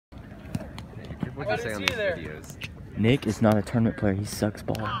what they say on these videos. Nick is not a tournament player. He sucks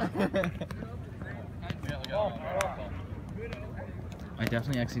ball. I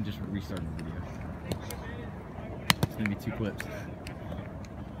definitely actually just restarted the video. It's gonna be 2 clips.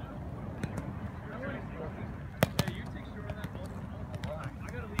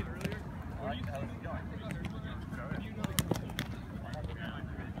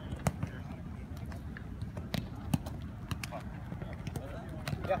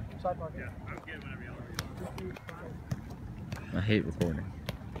 I hate recording.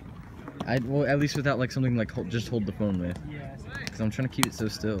 Well, at least without like something like just hold the phone with, because I'm trying to keep it so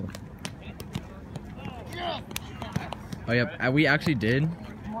still. Oh yeah, we actually did.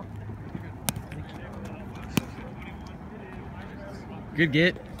 Good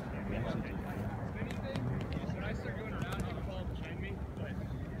get.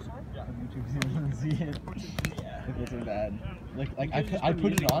 It wasn't bad. Like I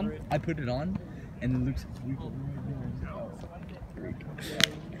put it on. I put it on, and then Luke's.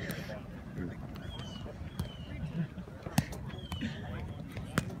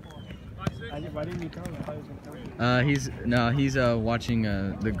 He's watching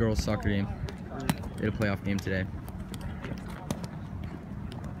the girls' soccer game. They had a playoff game today.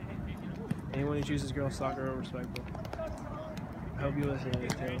 Anyone who chooses girls' soccer over respectful. I hope you listen to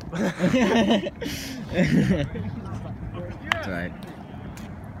this too. It's alright.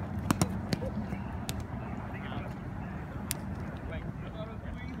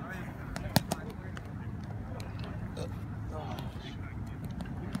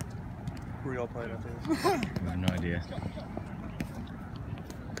 Who are y'all playing after this? I have no idea.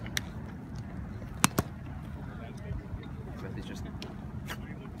 He just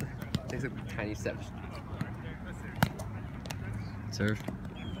takes a tiny step. Serve.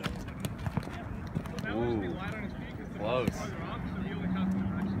 Ooh, close.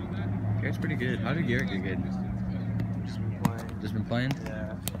 Garrett's pretty good. How did Garrett get good? Just been playing?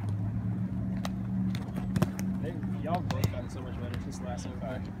 Yeah. Y'all both gotten so much better since the last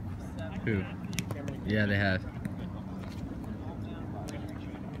time. Who? Yeah, they have.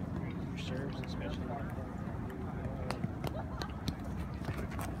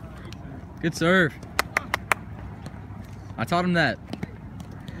 Good serve. I taught him that.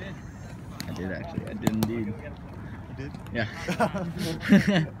 I did actually. I did indeed. You did? Yeah.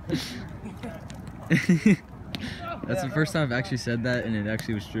 That's the first time I've actually said that, and it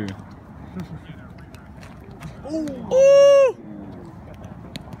actually was true. Ooh! Ooh!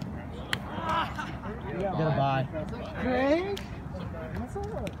 Get a bye. Craig? What's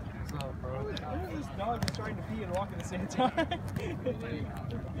up? Bro? This dog is trying to pee and walk at the same time.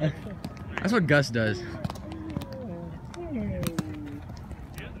 That's what Gus does.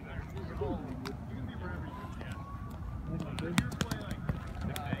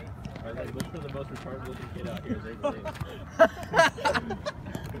 Look for the most retarded looking kid out here.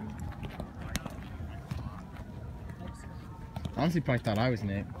 Honestly, probably thought I was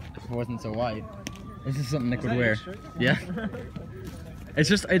Nick if it wasn't so white. This is something Nick would wear. Yeah.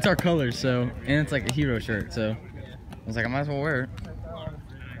 It's our colors, so, and it's like a hero shirt, so I was like, I might as well wear it.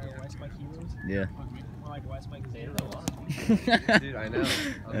 WySpike heroes? Yeah. More like WySpike is heroes. Dude, I know.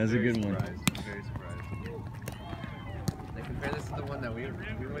 That's a good one. I'm very surprised. They compare this to the one that we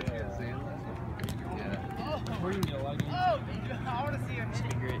went to get Sam. Yeah. We're gonna get a lot of games. I want to see him. It's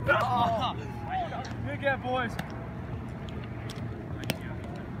gonna be great. Oh. Good get, boys.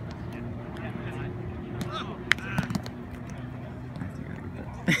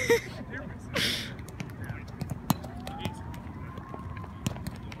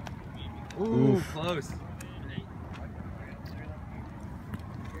 Ooh, close.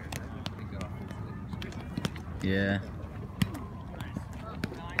 Yeah.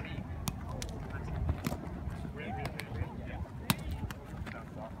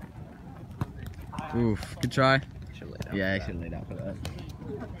 Oof, good try. Yeah, I should have laid out for that.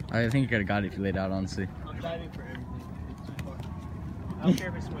 I think you could have got it if you laid out, honestly. I'm diving for everything. I don't care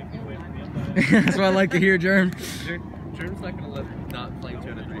if it's away from me. That's what I like to hear, Jerm. Jerm's not gonna let not playing 2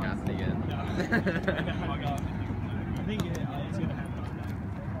 out of 3 happen again. I think it's gonna happen.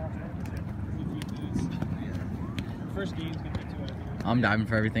 First game's gonna be 2 out of 3. I'm diving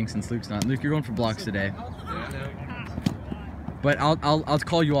for everything since Luke's not. Luke, you're going for blocks today. But I'll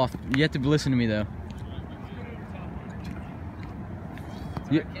call you off. You have to listen to me though.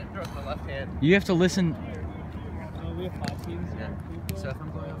 I can't throw with my left hand. You have to listen. We have 5 teams. Yeah. So if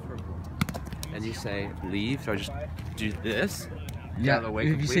I'm going out for a ball and you say leave, so I just do this? Yeah. Out of the way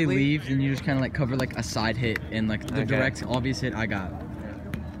If you say completely? leave, then you just kind of like cover like a side hit and like the Okay. direct obvious hit I got.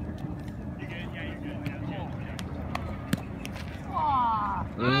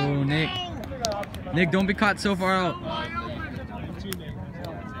 Oh, Nick. Nick, don't be caught so far out.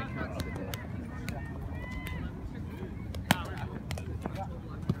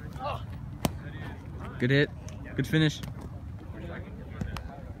 Good hit. Good finish.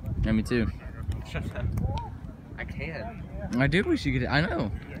 Yeah, me too. I can. I do wish you could hit. I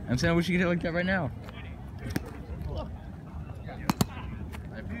know. I'm saying I wish you could hit like that right now.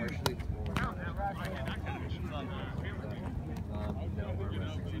 I'm partially torn.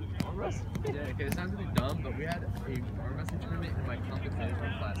 Arm wrestling. Yeah, okay, it sounds really dumb, but we had a arm wrestling tournament in my competition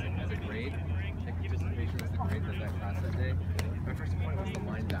class as a grade. Like participation was the grade of that class that day. My first opponent was the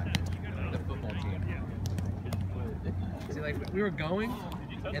linebacker, the football team. See, like we were going,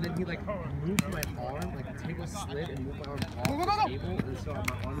 and then he like moved my arm, like the table slid and moved my arm off the table, and so my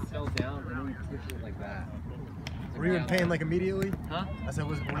arm fell down, and then we pushed it like that. Were you in pain like immediately? Huh? I said,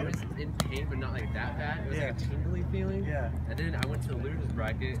 was I was in pain, but not like that bad. It was like a tingly feeling. Yeah. And then I went to the losers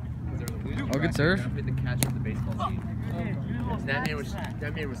bracket. There was a losers bracket, good serve. and I played the catcher of the baseball team. And that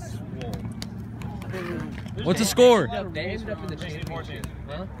man was swole. What's the score? They ended up in the championship.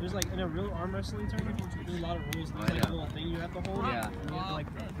 Huh? There's like in a real arm wrestling tournament, there's a lot of rules. There's like a little thing you have to hold. Yeah. And you have to like.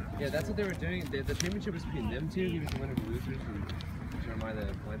 Yeah, that's what they were doing. The championship was between them two. He was the winner of the losers, and Jeremiah,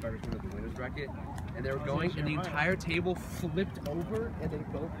 the linebacker, was the winners bracket. And they were going, and the entire table flipped over, and they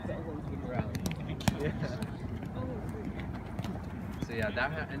both fell into the ground. Yeah. So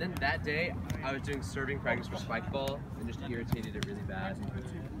yeah, and then that day, I was doing serving practice for spike ball, and just irritated it really bad.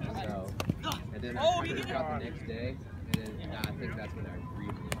 So, and then I tried to out the next day, and then I think that's when I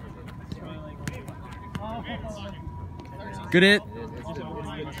really. Good hit. It's the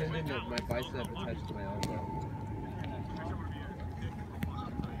tendon that my bicep attached to my elbow.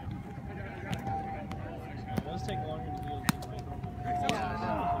 Those take longer to heal. Yeah,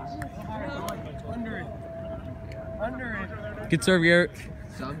 I know. Under it. Good serve, Garrett.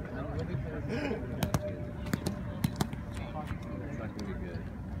 So I'm looking for it's not gonna be good.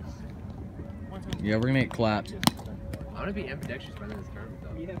 Yeah, we're gonna get clapped. I want to be ambidextrous by the end of this tournament,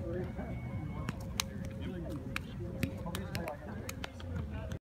 though.